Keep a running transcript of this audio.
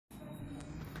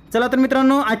चला तर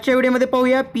मित्रांनो, आजच्या व्हिडिओमध्ये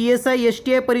पाहूया PSI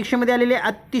STI परीक्षेमध्ये आलेले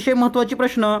अतिशय महत्त्वाचे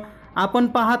प्रश्न। आपण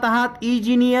पाहत आहात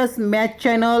इंजिनियर्स मॅथ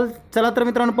चॅनल। चला तर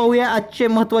मित्रांनो, पाहूया आजचे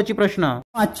महत्त्वाचे प्रश्न।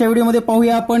 आजच्या व्हिडिओमध्ये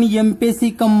पाहूया आपण MPSC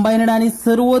कंबाइन्ड आणि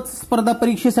सर्वच स्पर्धा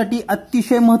परीक्षेसाठी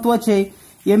अतिशय महत्त्वाचे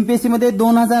MPSC मध्ये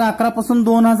 2011 पासून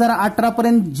 2018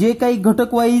 पर्यंत जे काही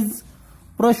घटक वाईज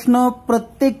प्रश्न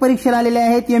प्रत्येक परीक्षेला आलेले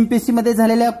आहेत, MPSC मध्ये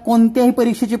झालेल्या कोणत्याही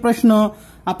परीक्षेचे प्रश्न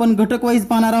आपण घटक वाईज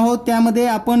पाहणार आहोत। त्यामध्ये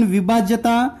आपण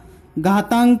विभाज्यता,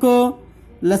 घातांक,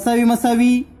 लसावी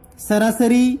मसावी,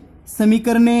 सरासरी,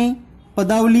 समीकरणे,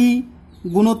 पदावली,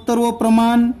 गुणोत्तर व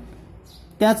प्रमाण,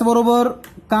 त्याचबरोबर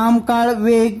काम काळ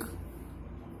वेग,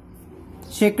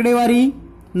 शेकडेवारी,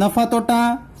 नफा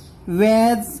तोटा,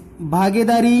 व्याज,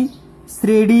 भागीदारी,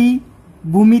 श्रेणी,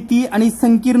 भूमिती आणि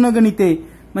संकीर्ण गणिते,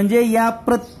 म्हणजे या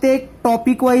प्रत्येक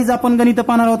टॉपिक वाईज आपण गणित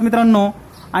पाहणार आहोत मित्रांनो।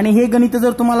 आणि हे गणित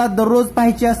जर तुम्हाला दररोज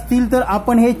पाहायचे असतील तर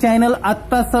आपण हे चॅनल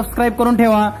आता सबस्क्राइब करून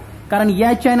ठेवा, कारण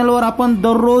या चॅनलवर आपण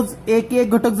दररोज एक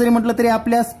एक घटक जरी म्हटलं तरी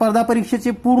आपल्या स्पर्धा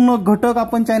परीक्षेचे पूर्ण घटक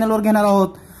आपण चॅनलवर घेणार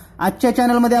आहोत। आजच्या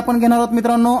चॅनलमध्ये आपण घेणार आहोत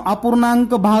मित्रांनो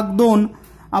अपूर्णांक भाग 2।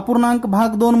 अपूर्णांक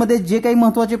भाग 2 मध्ये जे काही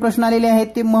महत्त्वाचे प्रश्न आलेले आहेत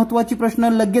ते महत्त्वाचे प्रश्न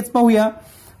लगेच पाहूया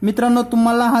मित्रांनो।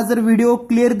 तुम्हाला हा जर व्हिडिओ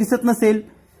क्लिअर दिसत नसेल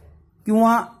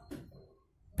किंवा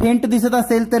फेंट दिसत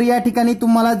असेल तर या ठिकाणी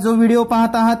तुम्हाला जो व्हिडिओ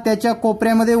पाहत आहात त्याच्या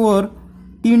कोपऱ्यामध्ये वर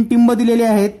 3 टिंब दिलेले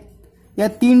आहेत, या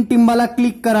 3 टिंबाला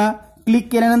क्लिक करा। क्लिक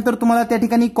केल्यानंतर तुम्हाला त्या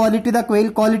ठिकाणी क्वालिटी दाखवेल।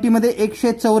 क्वालिटीमध्ये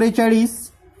 144,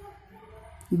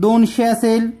 200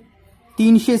 असेल,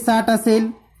 360 असेल,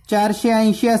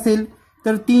 480 असेल,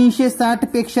 तर 360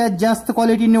 पेक्षा जास्त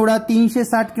क्वालिटी निवडा।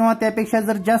 360 किंवा त्यापेक्षा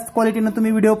जर जास्त क्वालिटीने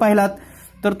तुम्ही व्हिडिओ पाहिलात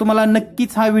तर तुम्हाला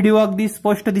नक्कीच हा व्हिडिओ अगदी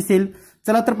स्पष्ट दिसेल।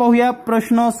 चला तर पाहूया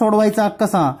प्रश्न सोडवायचा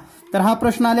कसा। तर हा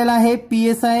प्रश्न आलेला आहे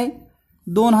PSI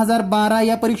 2012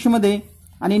 या परीक्षेमध्ये,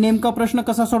 आणि नेमका प्रश्न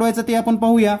कसा सोडवायचा ते आपण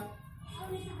पाहूया।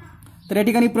 तर या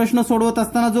ठिकाणी प्रश्न सोडवत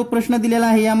असताना जो प्रश्न दिलेला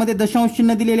आहे यामध्ये दशांश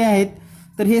चिन्ह दिलेले आहेत,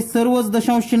 तर हे सर्वच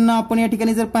दशांश चिन्ह आपण या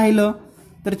ठिकाणी जर पाहिलं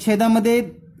तर छेदामध्ये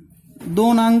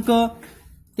 2 अंक,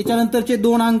 त्याच्यानंतरचे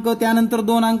 2 अंक, त्यानंतर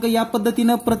 2 अंक, या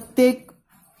पद्धतीने प्रत्येक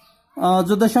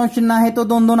जो दशांश चिन्ह आहे तो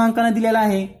 2-2 अंकाने दिलेला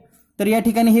आहे। तर या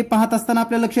ठिकाणी हे पाहत असताना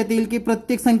आपल्या लक्षात येईल की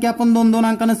प्रत्येक संख्या आपण 2-2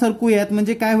 अंकाने सरकूयात,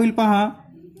 म्हणजे काय होईल पहा।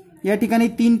 या ठिकाणी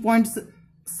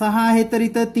 3.6 आहे तर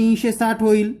इथं 360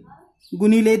 होईल,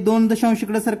 गुणिले 2 दशांश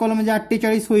इकडे सरकवलं म्हणजे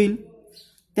 48 होईल।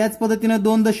 त्याच पद्धतीने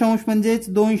 2 दशांश म्हणजेच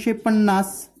 250,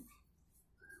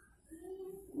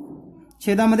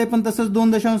 छेदामध्ये पण तसंच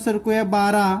 2 दशांश सरकूया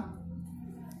 12,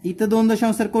 इथं 2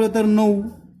 दशांश सरकवलं तर 9,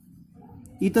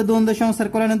 इथं 2 दशांश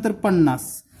सरकवल्यानंतर 50।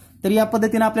 तर या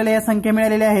पद्धतीने आपल्याला या संख्या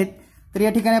मिळालेल्या आहेत। तर या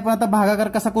ठिकाणी आपण आता भागाकार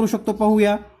कसा करू शकतो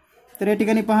पाहूया। तर या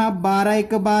ठिकाणी पहा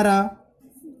 12×1 12,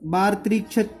 12×3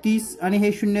 36 आणि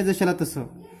हे 0 जशाला तसं।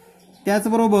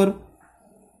 त्याचबरोबर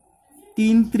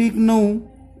 3×3 9,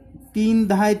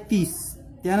 3×10 30,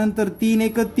 त्यानंतर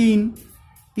 3×1 3,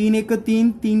 3×1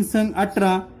 3, 3×3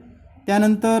 18,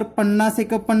 त्यानंतर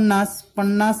 50×1 50,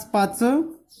 50×5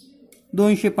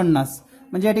 250।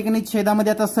 म्हणजे या ठिकाणी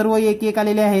छेदामध्ये आता सर्व 1 1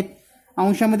 आलेले आहेत।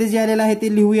 अंशामध्ये जे आलेलं आहे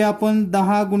ते लिहूया आपण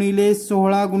 10 ×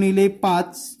 16 ×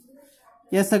 5।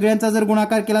 या सगळ्यांचा जर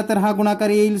गुणाकार केला तर हा गुणाकार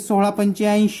येईल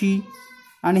 16×85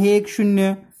 आणि हे एक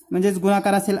 0, म्हणजेच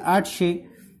गुणाकार असेल 800।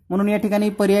 म्हणून या ठिकाणी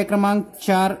पर्याय क्रमांक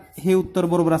 4 हे उत्तर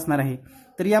बरोबर असणार आहे।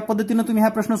 तर या पद्धतीने तुम्ही हा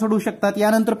प्रश्न सोडवू शकतात।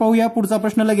 यानंतर पाहूया पुढचा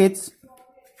प्रश्न लगेच।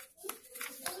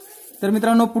 तर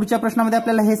मित्रांनो, पुढच्या प्रश्नामध्ये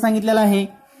आपल्याला हे सांगितलेलं आहे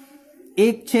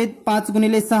 1/5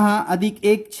 × 6 अधिक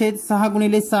 1/6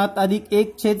 × 7 अधिक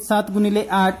 1/7 ×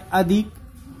 8 अधिक,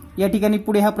 या ठिकाणी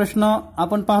पुढे हा प्रश्न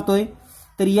आपण पाहतोय।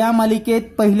 तर या मालिकेत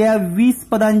पहिल्या 20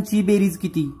 पदांची बेरीज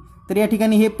किती? तर या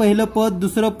ठिकाणी हे पहिलं पद,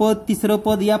 दुसरं पद, तिसरं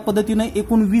पद, या पद्धतीने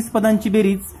एकूण 20 पदांची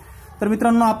बेरीज। तर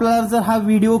मित्रांनो, आपल्याला जर हा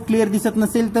व्हिडिओ क्लिअर दिसत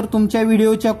नसेल तर तुमच्या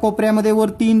व्हिडिओच्या कोपऱ्यामध्ये वर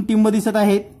 3 टिंब दिसत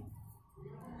आहेत,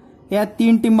 या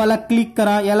 3 टिंबाला क्लिक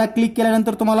करा। याला क्लिक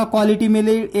केल्यानंतर तुम्हाला क्वालिटी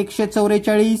मिळेल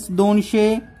 144,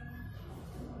 200,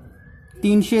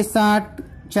 360,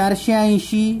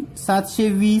 480,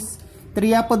 720। तर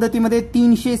या पद्धतीमध्ये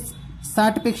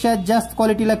 360 पेक्षा जास्त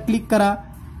क्वालिटीला क्लिक करा।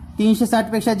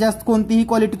 360 पेक्षा जास्त कोणतीही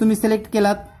क्वालिटी तुम्ही सिलेक्ट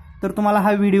केलात तर तुम्हाला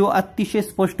हा व्हिडिओ अतिशय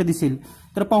स्पष्ट दिसेल।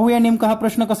 तर पाहूया नेमका हा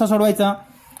प्रश्न कसा सोडवायचा।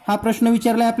 हा प्रश्न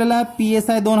विचारलाय आपल्याला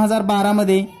PSI 2012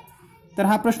 मध्ये। तर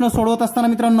हा प्रश्न सोडवत असताना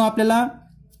मित्रांनो आपल्याला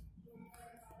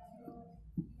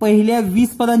पहिल्या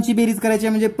 20 पदांची बेरीज करायची आहे।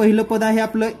 म्हणजे पहिलं पद आहे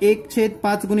आपलं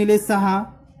 1/5 × 6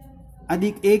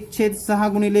 अधिक 1/6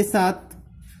 × 7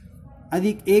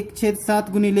 अधिक 1/7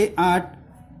 × 8,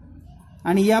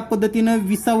 आणि या पद्धतीने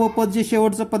 20वे पद जे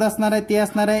शेवटचं पद असणार आहे ते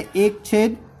असणार आहे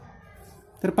 1/,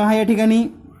 तर पहा या ठिकाणी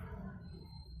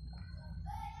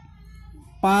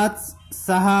 5,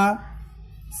 6,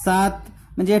 7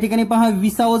 म्हणजे या ठिकाणी पहा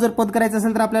 20ावं जर पद करायचं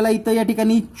असेल तर आपल्याला इथं या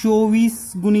ठिकाणी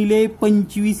 24 गुणिले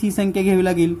 25 ही संख्या घ्यावी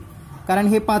लागेल, कारण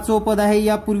हे 5वं पद आहे.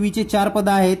 यापूर्वीचे 4 पद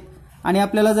आहेत आणि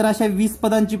आपल्याला जर अशा 20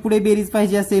 पदांची पुढे बेरीज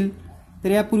पाहिजे असेल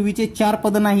तर यापूर्वीचे 4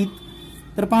 पद नाहीत.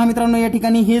 तर पहा मित्रांनो, या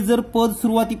ठिकाणी हे जर पद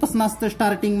सुरुवातीपासून असतं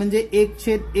स्टार्टिंग म्हणजे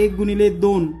 1/1 गुणिले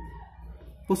 2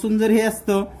 पासून जर हे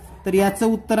असतं तर याचं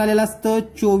उत्तर आलेलं असतं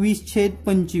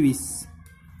 24/25.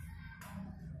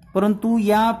 परंतु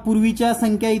या पूर्वीच्या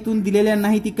संख्या इथून दिलेल्या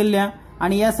नाहीत इकडल्या,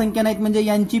 आणि या संख्या नाहीत म्हणजे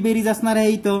यांची बेरीज असणार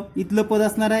आहे. इथलं पद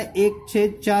असणार आहे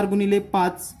 1/4 गुणिले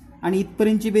 5 आणि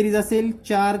इथपर्यंतची बेरीज असेल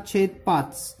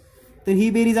 4/5. तर ही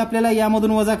बेरीज आपल्याला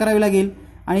यामधून वजा करावी लागेल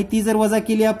आणि ती जर वजा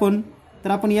केली आपण तर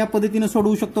आपण या पद्धतीने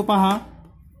सोडवू शकतो. पहा,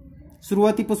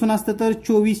 सुरुवातीपासून असतं तर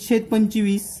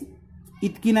 24/25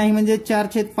 इतकी नाही म्हणजे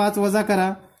 4/5 वजा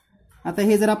करा. आता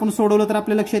हे जर आपण सोडवलं तर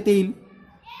आपल्या लक्षात येईल,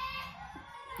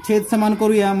 छेद समान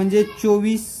करूया म्हणजे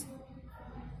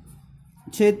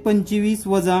 24/25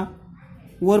 वजा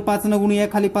वर 5 गुणूया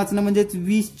खाली 5 म्हणजे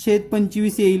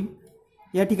 20/25 येईल.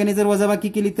 या ठिकाणी जर वजाबाकी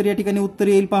केली तर या ठिकाणी उत्तर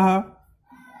येईल. पहा,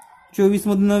 24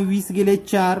 मधून 20 गेले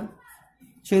 4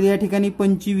 छेद या ठिकाणी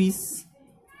 25.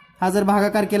 हा जर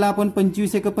भागाकार केला आपण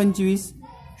 25×1=25,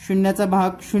 शून्याचा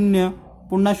भाग 0,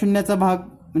 पुन्हा शून्याचा भाग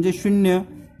म्हणजे 0,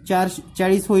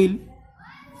 40 होईल.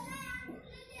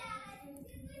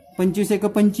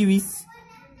 25×1=25,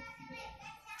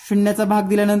 शून्याचा भाग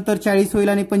दिल्यानंतर 40 होईल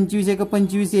आणि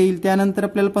 25×1=25 येईल. त्यानंतर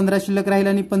आपल्याला 15 शिल्लक राहील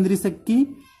आणि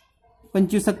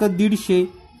 15×25=150.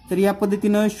 तर या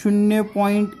पद्धतीनं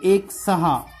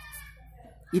 0.16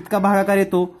 इतका भागाकार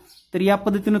येतो. तर या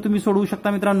पद्धतीनं तुम्ही सोडवू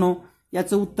शकता मित्रांनो.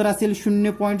 याचं उत्तर असेल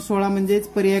 0.16 म्हणजेच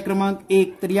पर्याय क्रमांक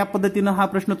 1. तर या पद्धतीनं हा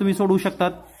प्रश्न तुम्ही सोडवू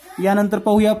शकतात. यानंतर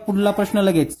पाहूया पुढला प्रश्न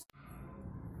लगेच.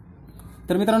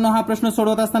 तर मित्रांनो, हा प्रश्न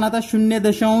सोडवत असताना आता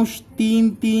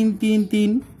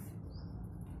 0.3333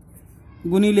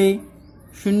 गुणिले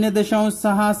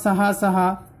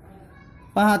 0.666.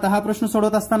 पहा, आता हा प्रश्न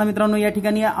सोडवत असताना मित्रांनो या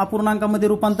ठिकाणी अपूर्णांकामध्ये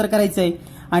रूपांतर करायचं आहे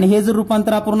आणि हे जर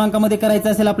रूपांतर अपूर्णांकामध्ये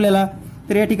करायचं असेल आपल्याला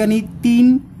तर या ठिकाणी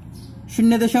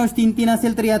 0.33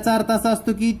 असेल तर याचा अर्थ असा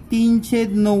असतो की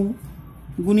 3/9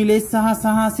 गुणिले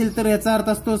 6 असेल तर याचा अर्थ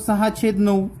असतो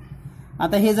 6/9.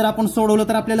 आता हे जर आपण सोडवलं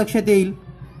तर आपल्या लक्षात येईल,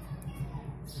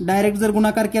 डायरेक्ट जर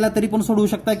गुणाकार केला तरी पण सोडवू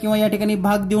शकता किंवा या ठिकाणी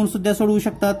भाग देऊन सुद्धा सोडवू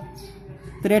शकतात.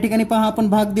 तर या ठिकाणी पहा, आपण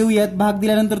भाग देऊयात. भाग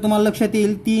दिल्यानंतर तुम्हाला लक्षात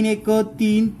येईल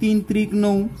 3×1=3,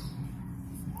 3×3=9,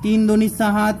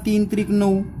 3×2=6,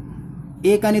 3×3=9,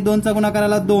 1 आणि 2चा गुणाकार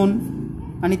आला 2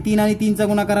 आणि 3 आणि 3चा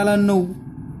गुणाकार आला 9.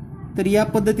 तर या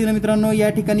पद्धतीने मित्रांनो या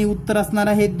ठिकाणी उत्तर असणार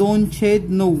आहे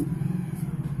 2/9.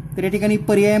 तर या ठिकाणी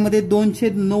पर्यायामध्ये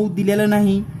 2/9 दिलेलं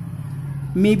नाही.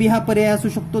 मे बी हा पर्याय असू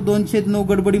शकतो 2/9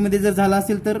 गडबडीमध्ये जर झाला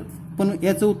असेल तर, पण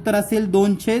याचं उत्तर असेल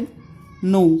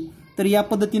 2/9. तर या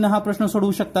पद्धतीने हा प्रश्न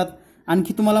सोडवू शकतात.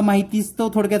 आणखी तुम्हाला माहितीच तो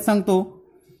थोडक्यात सांगतो.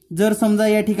 जर समजा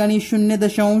या ठिकाणी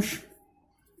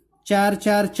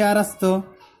 0.444 असतं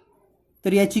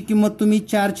तर याची किंमत तुम्ही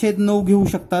 4/9 घेऊ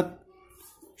शकतात.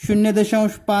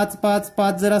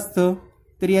 0.555 जर असतं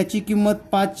तर याची किंमत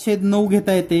 5/9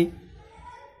 घेता येते.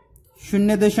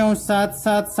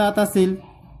 0.777 असेल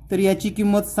तर याची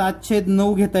किंमत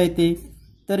 7/9 घेता येते.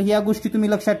 तर या गोष्टी तुम्ही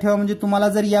लक्षात ठेवा, म्हणजे तुम्हाला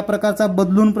जर या प्रकारचा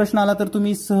बदलून प्रश्न आला तर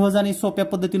तुम्ही सहज आणि सोप्या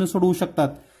पद्धतीने सोडवू शकतात.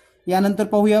 यानंतर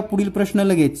पाहूया पुढील प्रश्न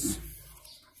लगेच.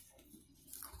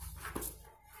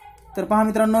 तर पहा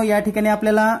मित्रांनो, या ठिकाणी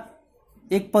आपल्याला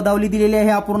एक पदावली दिलेली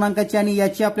आहे अपूर्णांकाची आणि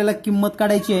याची आपल्याला किंमत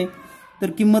काढायची आहे. तर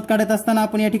किंमत काढत असताना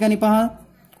आपण या ठिकाणी पहा,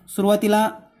 सुरुवातीला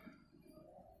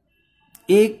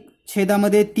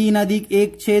 1/3 अधिक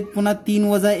 1 पुन्हा 3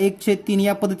 वजा 1/3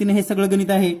 या पद्धतीने हे सगळं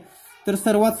गणित आहे. तर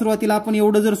सर्वात सुरुवातीला आपण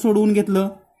एवढं जर सोडवून घेतलं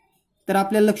तर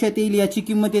आपल्याला लक्षात येईल याची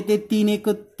किंमत येते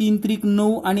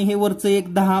 3×1=3×9 आणि हे वरचं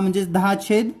 10 म्हणजे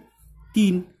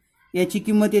 10/3. याची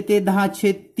किंमत येते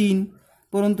 10/3.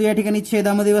 परंतु या ठिकाणी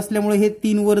छेदामध्ये बसल्यामुळे हे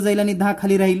 3 वर जाईल आणि 10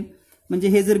 खाली राहील. म्हणजे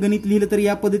हे जर गणित लिहिलं तर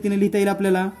या पद्धतीने लिहिता येईल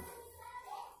आपल्याला.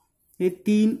 हे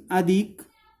 3 अधिक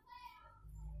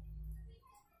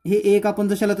हे 1 आपण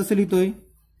जशाला तसं लिहितोय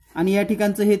आणि या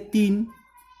ठिकाणचं हे 3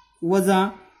 वजा,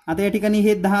 आता या ठिकाणी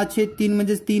हे 10/3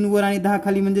 म्हणजे 3 वर आणि 10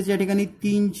 खाली म्हणजे या ठिकाणी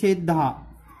 3/10.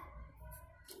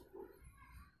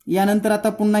 यानंतर आता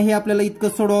पुन्हा हे आपल्याला इतकं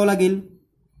सोडवावं लागेल.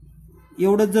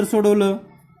 एवढंच जर सोडवलं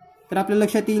तर आपल्या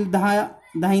लक्षात येईल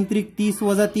 10×30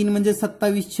 वजा 3 म्हणजे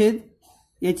 27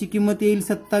 याची किंमत येईल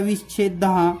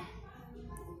 27/10.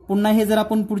 पुन्हा हे जर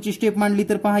आपण पुढची स्टेप मांडली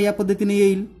तर पहा या पद्धतीने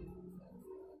येईल.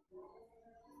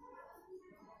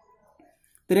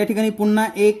 तर या ठिकाणी पुन्हा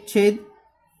 1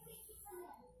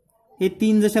 हे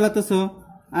 3 जशाला तसं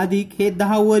अधिक हे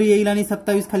 10 वर येईल आणि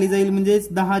 27 खाली जाईल म्हणजेच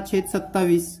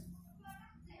 10/27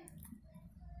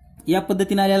 या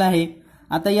पद्धतीने आलेला आहे.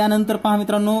 आता यानंतर पहा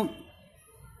मित्रांनो,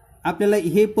 आपल्याला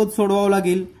हे पद सोडवावं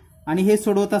लागेल आणि हे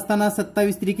सोडवत असताना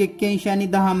 27 त्रिक 81 आणि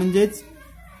 10 म्हणजेच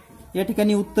या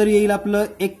ठिकाणी उत्तर येईल आपलं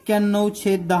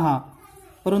 91/10,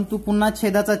 परंतु पुन्हा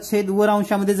छेदाचा छेद वर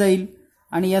अंशामध्ये जाईल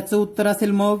आणि याचं उत्तर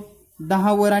असेल मग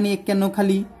 10 वर आणि 91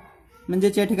 खाली,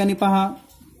 म्हणजेच या ठिकाणी पहा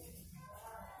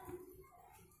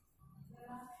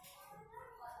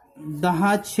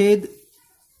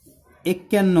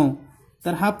 10/91,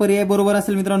 तर हा पर्याय बरोबर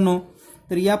असेल मित्रांनो।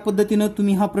 तर या पद्धतीने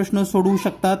तुम्ही हा प्रश्न सोडवू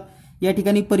शकतात। या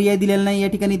ठिकाणी पर्याय दिलेला नाही, या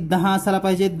ठिकाणी 10 असायला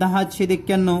पाहिजे,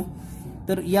 10/91।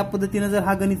 तर या पद्धतीने जर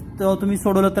हा गणित तुम्ही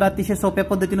सोडवलं तर अतिशय सोप्या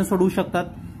पद्धतीने सोडवू शकतात।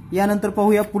 यानंतर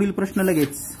पाहूया पुढील प्रश्न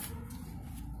लगेच।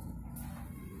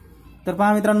 तर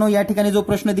पहा मित्रांनो, या ठिकाणी जो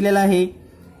प्रश्न दिलेला आहे,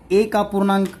 एक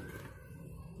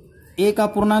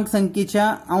अपूर्णांक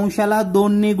संख्येच्या अंशाला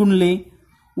 2 ने गुणले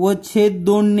व छेद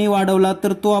 2 ने वाढवला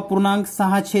तर तो अपूर्णांक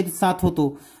 6/7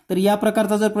 होतो। तर या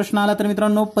प्रकारचा जर प्रश्न आला तर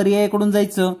मित्रांनो पर्यायाकडून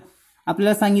जायचं।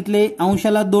 आपल्याला सांगितले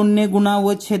अंशाला 2 ने गुणा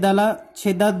व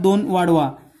छेदात 2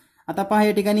 वाढवा। आता पहा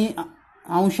या ठिकाणी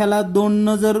अंशाला 2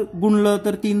 न जर गुणलं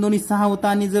तर 3 2 6 होतं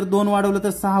आणि जर 2 वाढवलं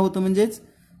तर 6 होतं, म्हणजेच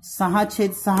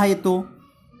 6/6 येतो।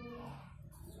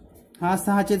 हा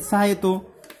 6/6 येतो,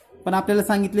 पण आपल्याला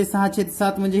सांगितले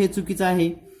 6/7 म्हणजे हे चुकीचं आहे।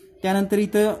 त्यानंतर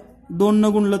इथं 2 न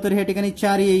गुणलं तर ह्या ठिकाणी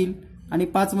 4 येईल आणि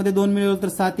 5 मध्ये 2 मिळवलं तर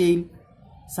 7 येईल।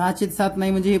 6/7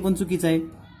 नाही म्हणजे हे पण चुकीचं आहे।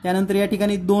 त्यानंतर या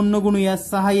ठिकाणी 2 न गुणूया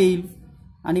 6 येईल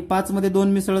आणि 5 मध्ये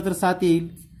 2 मिसळलं तर 7 येईल,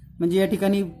 म्हणजे या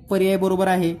ठिकाणी पर्याय बरोबर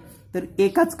आहे। तर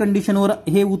एकाच कंडिशनवर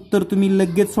हे उत्तर तुम्ही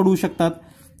लगेच सोडवू शकतात।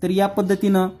 तर या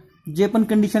पद्धतीनं जे पण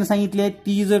कंडिशन सांगितली आहे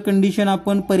ती जर कंडिशन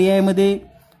आपण पर्यायामध्ये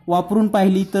वापरून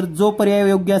पाहिली तर जो पर्याय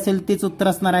योग्य असेल तेच उत्तर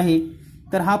असणार आहे।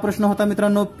 तर हा प्रश्न होता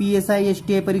मित्रांनो PSI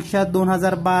STI परीक्षा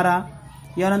 2012।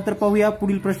 यानंतर पाहूया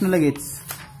पुढील प्रश्न लगेच।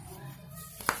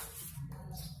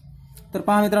 तर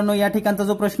पहा मित्रांनो, या ठिकाणचा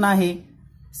जो प्रश्न आहे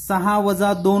 6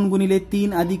 + 2 ×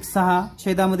 3 + 6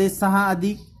 छेदामध्ये 6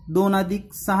 + 2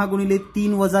 + 6 ×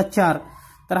 3 - 4।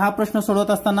 तर हा प्रश्न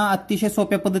सोडवत असताना अतिशय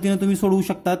सोप्या पद्धतीने तुम्ही सोडवू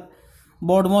शकतात।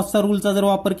 बॉडमॉसचा रूलचा जर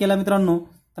वापर केला मित्रांनो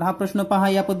तर हा प्रश्न पहा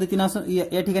या पद्धतीने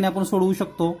या ठिकाणी आपण सोडवू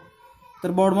शकतो।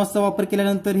 तर बॉडमॉसचा वापर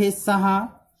केल्यानंतर हे 6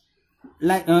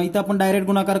 इथं आपण डायरेक्ट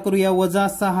गुणाकार करूया,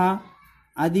 -6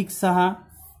 + 6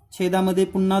 छेदामध्ये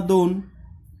पुन्हा 2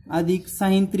 +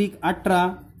 6 त्रिक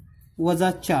 18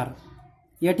 - 4।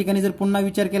 या ठिकाणी जर पुन्हा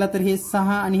विचार केला तर हे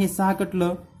 6 आणि हे 6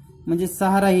 कटलं म्हणजे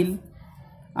 6 राहील।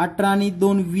 18 आणि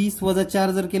 2 20 -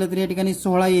 4 जर केलं तर या ठिकाणी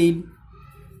 16 येईल।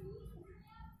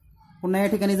 पुन्हा या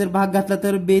ठिकाणी जर भाग घातला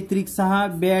तर 2 त्रिक 6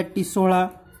 2 8 16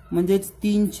 म्हणजेच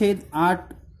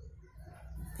 3/8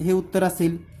 हे उत्तर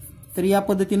असेल। तर या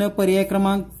पद्धतीने पर्याय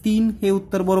क्रमांक 3 हे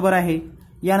उत्तर बरोबर आहे।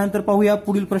 यानंतर पाहूया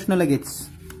पुढील प्रश्न लगेच।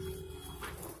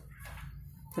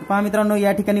 तर पहा मित्रांनो,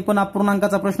 या ठिकाणी पण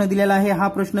अपूर्णांकाचा प्रश्न दिलेला आहे। हा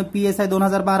प्रश्न PSI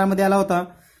 2012 मध्ये आला होता।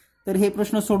 तर हे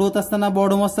प्रश्न सोडवत असताना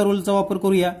बॉडमॉसचा रूलचा वापर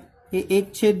करूया। हे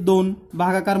 1/2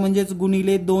 भागाकार म्हणजेच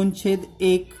गुणिले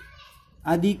 2/1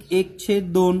 अधिक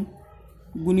 1/2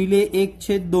 गुणिले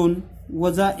 1/2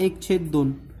 वजा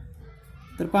 1/2।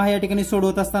 तर पहा या ठिकाणी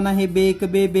सोडवत असताना हे 2 1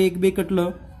 2 2 1 2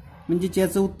 कटलं म्हणजे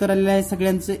याचं उत्तर आलेलं आहे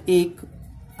सगळ्यांचं 1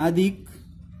 अधिक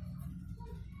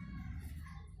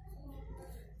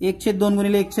 1/2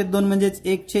 गुणिले 1/2 म्हणजेच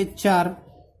 1/4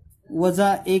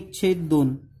 वजा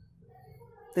 1/2।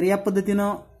 तर या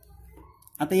पद्धतीनं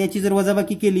आता याची जर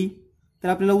वजाबाकी केली तर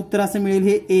आपल्याला उत्तर असं मिळेल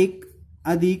हे 1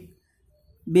 अधिक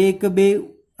 2 1 2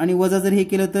 आणि वजा जर हे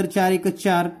केलं तर 4 1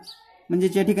 4 म्हणजे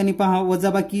या ठिकाणी पहा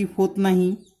वजाबाकी होत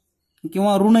नाही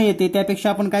किंवा ऋण येते। त्यापेक्षा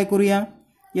आपण काय करूया,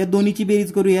 या दोन्हीची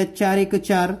बेरीज करूया। 4 1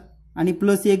 4 आणि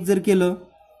 +1 जर केलं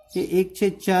हे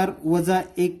 1/4 वजा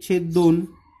 1/2।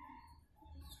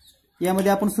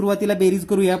 यामध्ये आपण सुरुवातीला बेरीज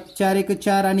करूया। 4 1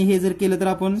 4 आणि हे जर केलं तर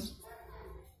आपण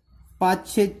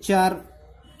 5/4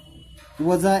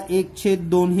 वजा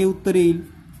 1/2 हे उत्तर येईल।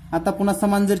 आता पुन्हा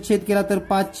समान जर छेद केला तर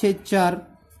 5/4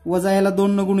 वजा याला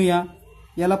 2 न गुणूया,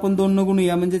 याला पण 2 न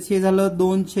गुणूया म्हणजेच हे झालं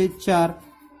 2/4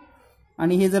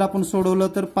 आणि हे जर आपण सोडवलं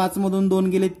तर 5 मधून 2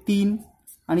 गेले 3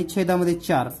 आणि छेदामध्ये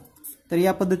 4। तर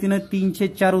या पद्धतीने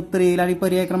 3/4 उत्तर येईल आणि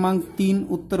पर्याय क्रमांक 3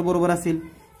 उत्तर बरोबर असेल।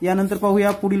 यानंतर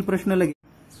पाहूया पुढील प्रश्न लगेच।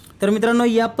 तर मित्रांनो,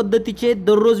 या पद्धतीचे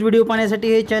दररोज व्हिडिओ पाहण्यासाठी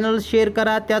हे चॅनल शेअर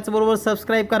करा, त्याचबरोबर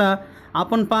सबस्क्राइब करा।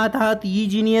 आपण पाहत आहात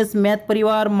जीनियस मॅथ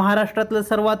परिवार, महाराष्ट्रातलं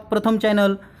सर्वात प्रथम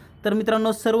चॅनल। तर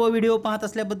मित्रांनो, सर्व व्हिडिओ पाहत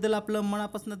असल्याबद्दल आपलं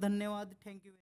मनापासून धन्यवाद। थँक्यू।